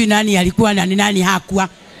 Ati sijui nani alikuwa na nani hakuwa.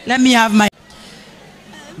 Let me have my...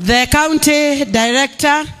 The County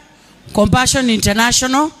Director, Compassion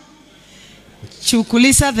International,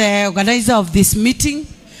 Chukulisa, the organizer of this meeting,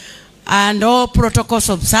 and all protocols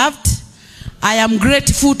observed. I am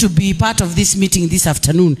grateful to be part of this meeting this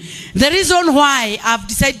afternoon. The reason why I've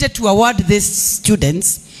decided to award these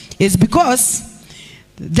students is because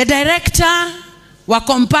the director wa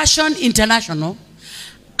Compassion International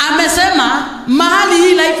amesema mahali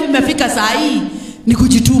hii life imefika saa hii ni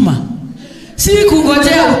kujituma. Si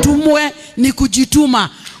kungojea utumwe, ni kujituma.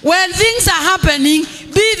 When things are happening,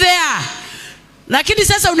 be there. Lakini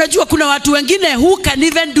sasa unajua kuna watu wengine who can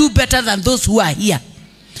even do better than those who are here.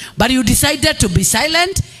 But you decided to be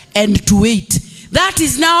silent and to wait. That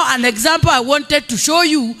is now an example I wanted to show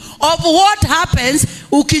you of what happens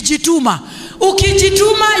ukijituma.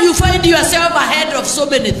 Ukijituma, you find yourself ahead of so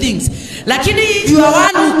many things. Lakini if you are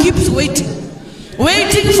one who keeps waiting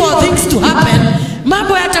for things to happen,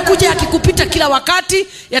 mambo yatakuja yakikupita kila wakati,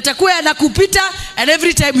 yatakuwa yanakupita, and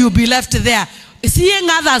every time you'll be left there seeing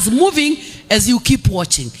others moving as you keep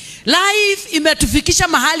watching. Life imetufikisha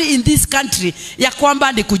mahali in this country ya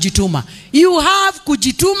kwamba ni kujituma. You have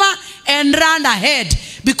kujituma and run ahead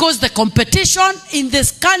because the competition in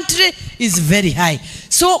this country is very high.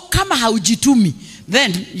 So kama haujitumi,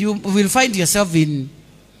 then you will find yourself in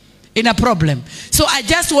a problem. So I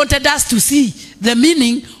just wanted us to see the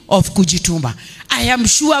meaning of kujituma. I am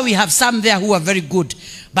sure we have some there who are very good,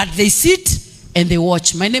 but they sit and they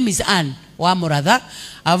watch. My name is Wamuratha.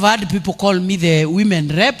 I've had people call me the women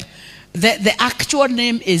rep. The actual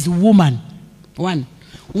name is woman. One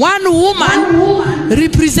woman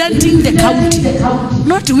representing the county.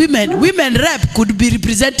 Not women. Women rep could be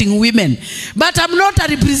representing women. But I'm not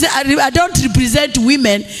I don't represent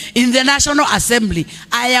women in the National Assembly.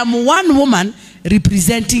 I am one woman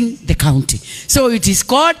representing the county. So it is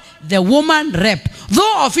called the woman rep.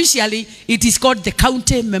 Though officially it is called the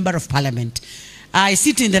county member of parliament. I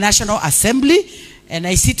sit in the National Assembly and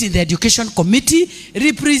I sit in the Education Committee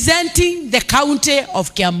representing the county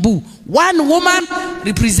of Kiambu. One woman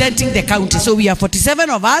representing the county. So we are 47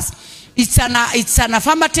 of us. It's an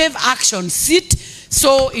affirmative action seat.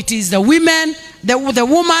 So it is the women, the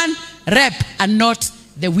woman rep and not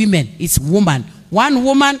the women. It's woman. One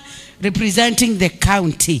woman representing the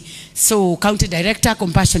county. So County Director,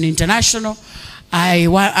 Compassion International.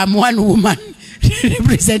 I'm one woman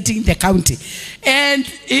representing the county. And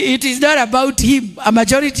it is not about him. A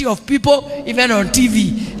majority of people, even on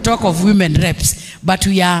TV, talk of women reps. But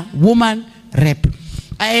we are woman rep.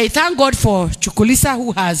 I thank God for Chukulisa,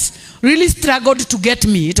 who has really struggled to get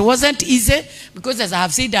me. It wasn't easy because, as I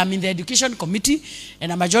have said, I'm in the Education Committee,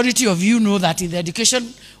 and a majority of you know that in the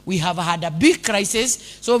education we have had a big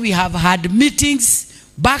crisis. So we have had meetings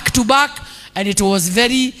back to back, and it was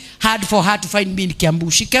very hard for her to find me in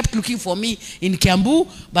Kiambu. She kept looking for me in Kiambu,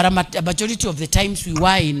 but a majority of the times we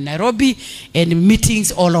were in Nairobi and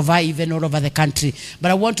meetings all over, even all over the country.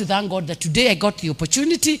 But I want to thank God that today I got the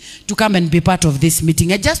opportunity to come and be part of this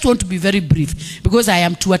meeting. I just want to be very brief because I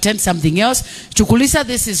am to attend something else. Chukulisa,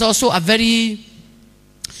 this is also a very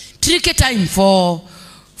tricky time for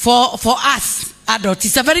us adults.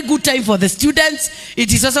 It's a very good time for the students.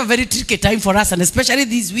 It is also a very tricky time for us, and especially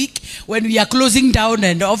this week when we are closing down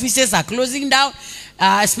and the offices are closing down.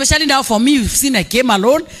 Especially now for me, you've seen I came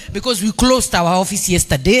alone because we closed our office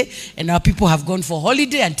yesterday and our people have gone for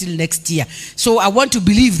holiday until next year. So I want to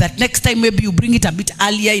believe that next time maybe you bring it a bit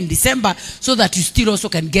earlier in December so that you still also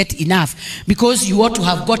can get enough, because you ought to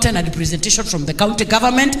have gotten a representation from the county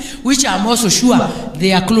government, which I'm also sure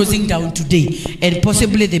they are closing down today, and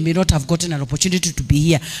possibly they may not have gotten an opportunity to be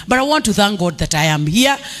here. But I want to thank God that I am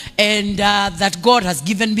here, and that God has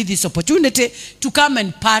given me this opportunity to come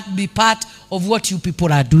and be part of what you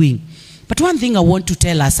people are doing. But one thing I want to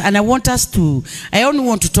tell us, and I only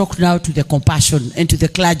want to talk now to the compassion and to the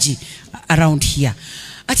clergy around here.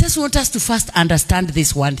 I just want us to first understand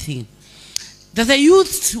this one thing, that the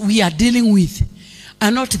youth we are dealing with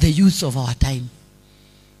are not the youth of our time.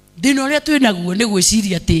 Dino letu inaguo ne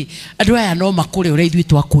gwiciria ati andu aya no makure ure ithui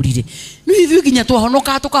twakurire. No ithui ginya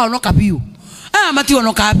twahonoka tukahonoka biu. Mati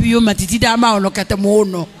honoka biu, matitida mahonokete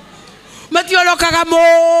muno.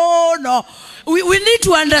 We need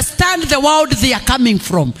to understand the world they are coming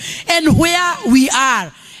from and where we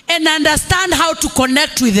are, and understand how to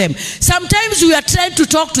connect with them. Sometimes we are trying to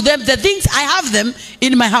talk to them. The things, I have them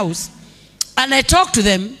in my house and I talk to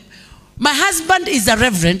them. My husband is a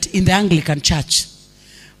reverend in the Anglican church,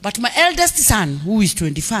 but my eldest son, who is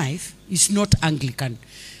 25, is not Anglican.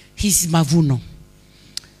 He's Mavuno.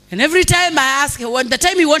 And every time I ask, when the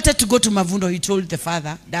time he wanted to go to Mavuno, he told the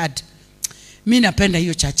father, Dad, mi napenda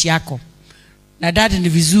hiyo church yako. Na dad ni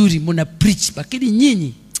vizuri muna preach, lakini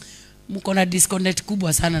nyinyi mko na disconnect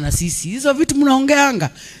kubwa sana na sisi. Hizo vitu mnaongeanga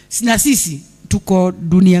na sisi tuko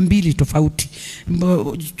dunia mbili tofauti.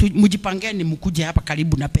 Mujipangeni mkuje hapa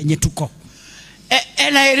karibu na penye tuko.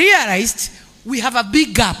 And I realized we have a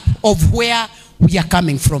big gap of where we are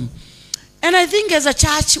coming from. And I think as a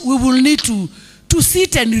church we will need to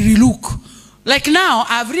sit and relook. Like now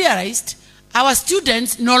I've realized our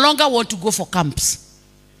students no longer want to go for camps.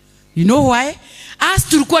 You know why? As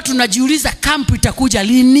tulikuwa tunajiuliza camp itakuja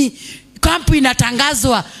lini? Camp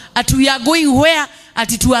inatangazwa at we are going where?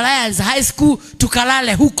 At to Alliance High School,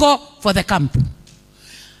 tukalale huko for the camp.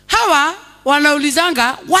 Hawa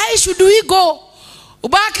wanaulizanga, why should we go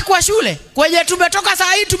Ubaki kwa shule kwenye tumetoka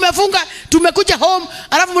saa hii, tumefunga, tumekuja home,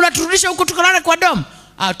 alafu mnaturudisha huko tukalala kwa dom.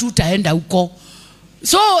 Tutaenda huko.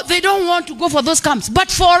 So they don't want to go for those camps. But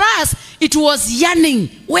for us, it was yearning.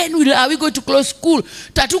 When are we going to close school?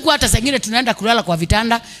 Tatukuwa hata sengine tunaenda kulala kwa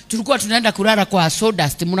vitanda. Tulikuwa tunaenda kulala kwa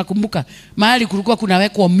sawdust. Mnakumbuka? Mahali kulikuwa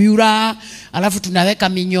kunawekwa mura, alafu tunaweka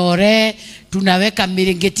minyore, tunaweka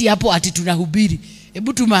mirengeti hapo ati tunahubiri.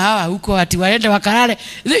 Ebu tumahawa huko ati waende wakalale.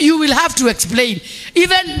 You will have to explain.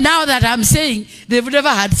 Even now that I'm saying, they've never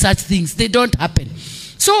had such things. They don't happen.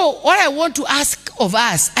 So what I want to ask of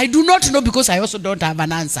us, I do not know because I also don't have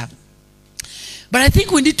an answer. But I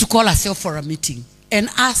think we need to call ourselves for a meeting and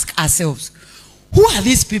ask ourselves, who are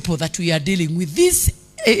these people that we are dealing with? This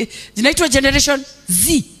the generation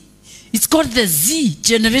Z. It's called the Z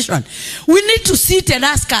generation. We need to sit and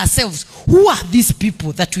ask ourselves, who are these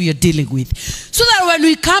people that we are dealing with? So that when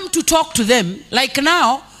we come to talk to them, like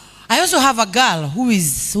now, I also have a girl who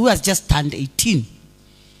has just turned 18.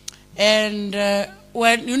 And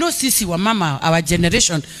when, you know, Sisi wa mama, our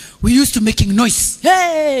generation, we used to making noise.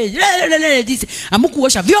 Hey, this,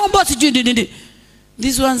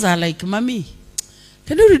 these ones are like, Mommy,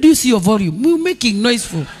 can you reduce your volume? We're making noise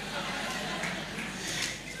for.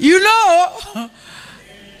 You know,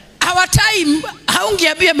 our time,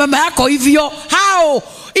 haungiambia mama yako hivyo, how?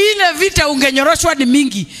 Ile vita ungenyoroshwa ni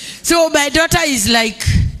mingi. So my daughter is like,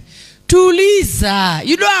 Tuliza.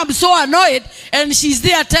 You know, I'm so annoyed, and she's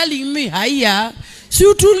there telling me, Haya,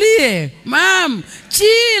 siutulie, ma'am,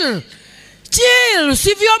 chill.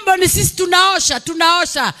 Si vyombo ni sisi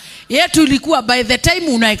tunaosha. Yetu ilikuwa by the time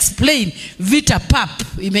una explain, vita pap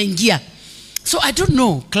imeingia. So I don't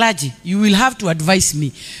know, clergy, you will have to advise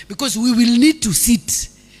me, because we will need to sit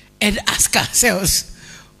and ask ourselves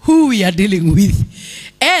who we are dealing with.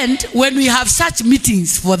 And when we have such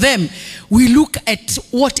meetings for them, we look at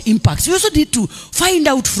what impacts. We also need to find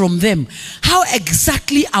out from them, how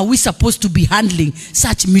exactly are we supposed to be handling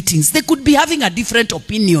such meetings? They could be having a different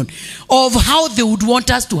opinion of how they would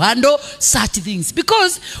want us to handle such things.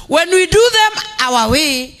 Because when we do them our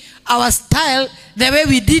way, our style, the way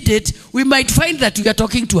we did it, we might find that we are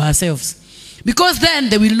talking to ourselves. Because then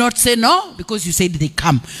they will not say no, because you said they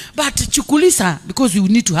come. But chukulisa, because we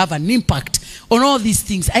need to have an impact on all these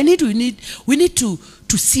things. We need to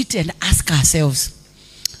sit and ask ourselves.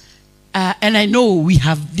 And I know we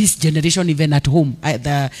have this generation even at home.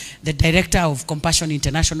 The director of Compassion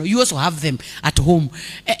International, you also have them at home.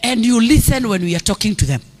 And you listen when we are talking to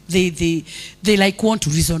them. They like want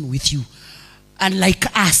to reason with you. And like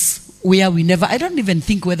us, where we never, I don't even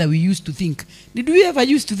think whether we used to think. Did we ever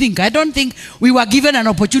used to think? I don't think we were given an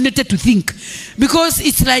opportunity to think. Because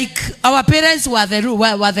it's like our parents were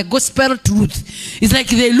the gospel truth. It's like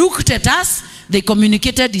they looked at us, they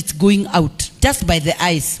communicated it's going out. Just by the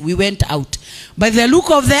eyes, we went out. By the look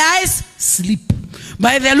of the eyes, sleep.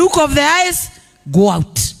 By the look of the eyes, go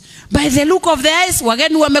out. By the look of the eyes,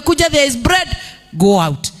 wageni wamekuja, there is bread, go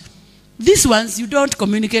out. These ones, you don't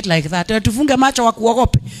communicate like that. Tufunge macho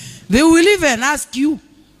wakuogope. They will even ask you,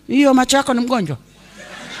 hiyo macho yako ni mgonjwa?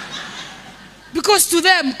 Because to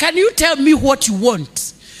them, can you tell me what you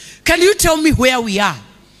want? Can you tell me where we are?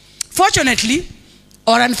 Fortunately,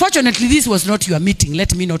 or unfortunately, this was not your meeting.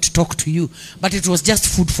 Let me not talk to you. But it was just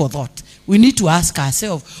food for thought. We need to ask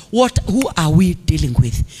ourselves, who are we dealing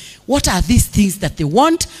with? What are these things that they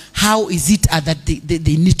want? How is it that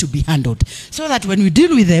they need to be handled? So that when we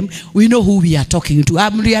deal with them, we know who we are talking to.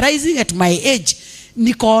 I'm realizing at my age,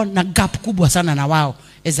 niko na gap kubwa sana na wao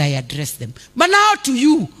as I address them. But now to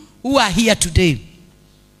you who are here today,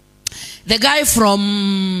 the guy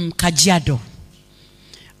from Kajiado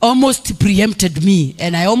almost preempted me,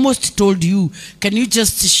 and I almost told you, can you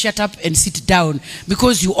just shut up and sit down,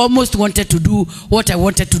 because you almost wanted to do what I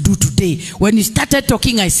wanted to do today. When you started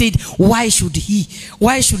talking, I said, why should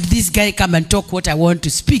this guy come and talk what I want to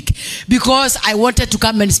speak? Because I wanted to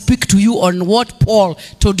come and speak to you on what Paul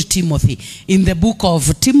told Timothy in the book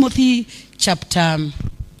of Timothy chapter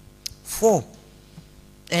 4.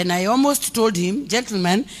 And I almost told him,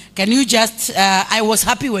 gentlemen, can you just, I was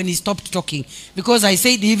happy when he stopped talking. Because I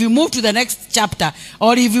said, if you move to the next chapter,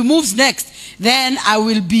 or if he moves next, then I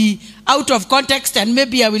will be out of context, and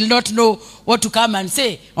maybe I will not know what to come and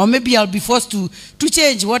say. Or maybe I'll be forced to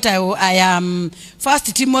change what I am. 1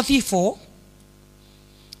 Timothy 4.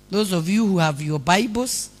 Those of you who have your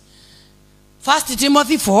Bibles. 1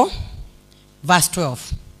 Timothy 4, verse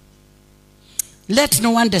 12. Let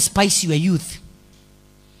no one despise your youth,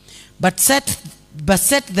 but set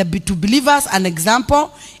to believers an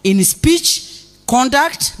example in speech,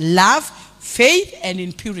 conduct, love, faith, and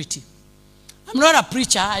in purity. I'm not a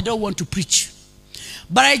preacher. I don't want to preach.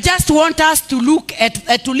 But I just want us to look at,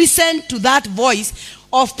 to listen to that voice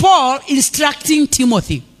of Paul instructing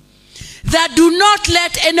Timothy that do not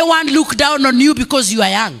let anyone look down on you because you are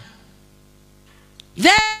young.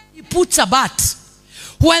 Then he puts a but.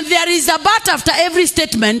 When there is a but after every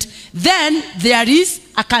statement, then there is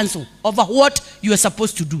a cancel over what you are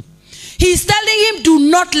supposed to do. He's telling him, do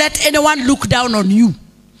not let anyone look down on you.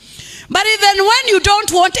 But even when you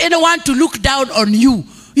don't want anyone to look down on you,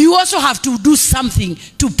 you also have to do something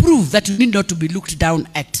to prove that you need not to be looked down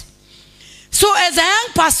at. So as a young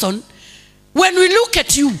person, when we look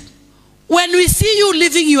at you, when we see you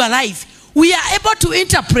living your life, we are able to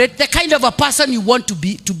interpret the kind of a person you want to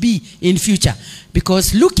be in future.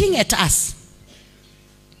 Because looking at us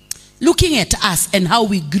and how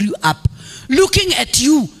we grew up, looking at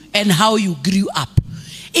you and how you grew up,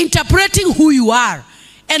 interpreting who you are,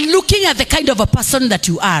 and looking at the kind of a person that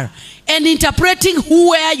you are, and interpreting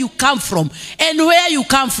where you come from and where you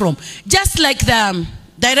come from. Just like the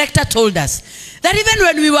director told us, that even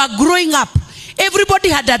when we were growing up, everybody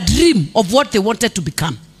had a dream of what they wanted to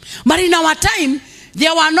become. But in our time,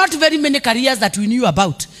 there were not very many careers that we knew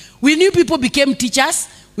about. We knew people became teachers,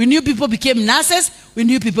 we knew people became nurses, we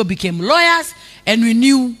knew people became lawyers, and we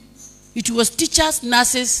knew it was teachers,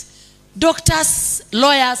 nurses, doctors,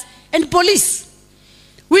 lawyers, and police.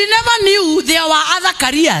 We never knew there were other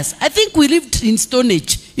careers. I think we lived in Stone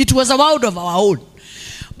Age. It was a world of our own.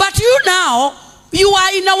 But you now, you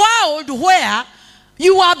are in a world where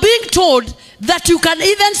you are being told that you can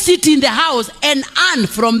even sit in the house and earn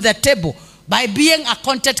from the table by being a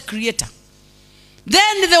content creator.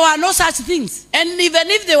 Then there were no such things. And even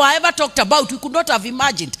if they were ever talked about, we could not have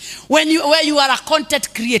imagined where you are a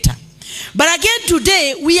content creator. But again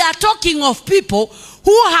today, we are talking of people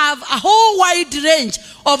who have a whole wide range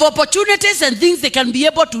of opportunities and things they can be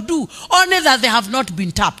able to do, only that they have not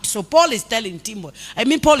been tapped. So Paul is telling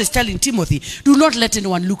Timothy, do not let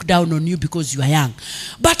anyone look down on you because you are young.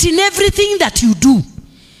 But in everything that you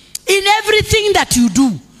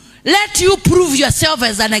do, let you prove yourself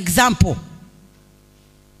as an example.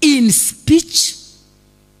 In speech,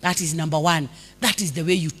 that is number one. That is the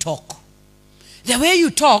way you talk. The way you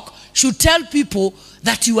talk should tell people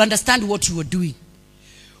that you understand what you are doing.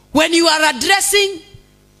 When you are addressing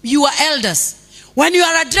your elders, when you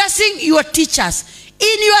are addressing your teachers,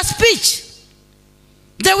 in your speech,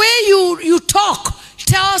 the way you talk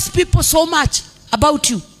tells people so much about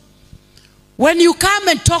you. When you come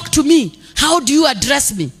and talk to me, how do you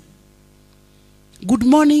address me? Good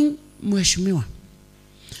morning, Mheshimiwa.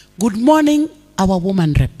 Good morning, our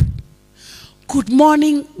woman rep. Good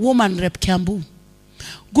morning, woman rep Kiambu.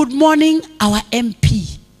 Good morning, our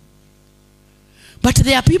MP. But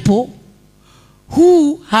there are people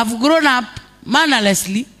who have grown up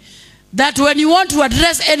mannerlessly that when you want to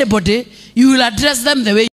address anybody, you will address them the way